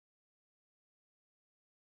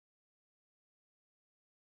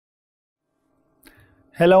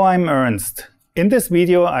Hello, I'm Ernst. In this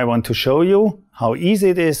video I want to show you how easy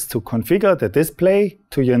it is to configure the display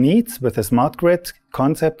to your needs with the SmartGrid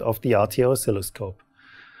concept of the RTO oscilloscope.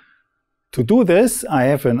 To do this, I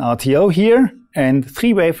have an RTO here and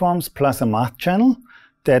 3 waveforms plus a math channel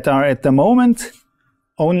that are at the moment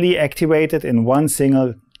only activated in one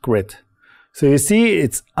single grid. So you see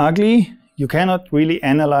it's ugly, you cannot really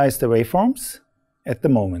analyze the waveforms at the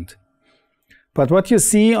moment. But what you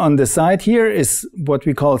see on the side here is what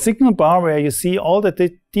we call signal bar, where you see all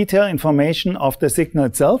the detailed information of the signal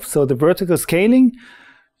itself. So the vertical scaling,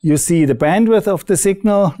 you see the bandwidth of the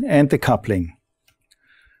signal and the coupling.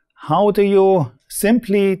 How do you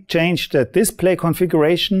simply change the display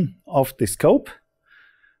configuration of the scope?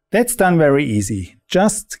 That's done very easy.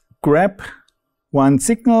 Just grab one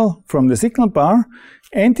signal from the signal bar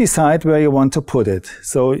and decide where you want to put it.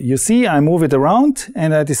 So you see I move it around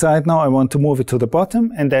and I decide now I want to move it to the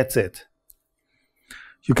bottom, and that's it.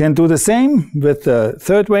 You can do the same with the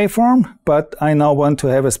third waveform, but I now want to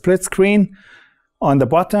have a split screen on the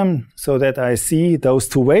bottom so that I see those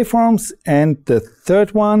two waveforms, and the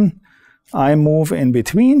third one I move in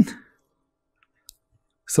between.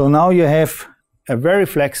 So now you have a very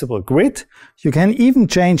flexible grid. You can even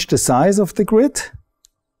change the size of the grid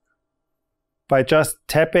by just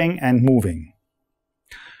tapping and moving.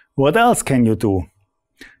 What else can you do?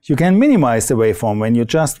 You can minimize the waveform when you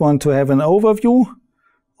just want to have an overview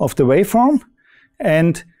of the waveform,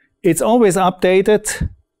 and it's always updated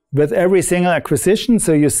with every single acquisition.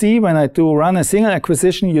 So you see when I do run a single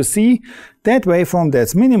acquisition, you see that waveform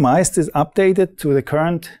that's minimized is updated to the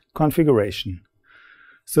current configuration.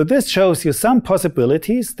 So this shows you some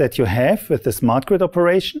possibilities that you have with the SmartGrid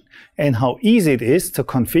operation and how easy it is to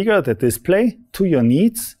configure the display to your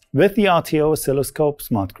needs with the RTO oscilloscope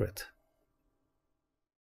SmartGrid.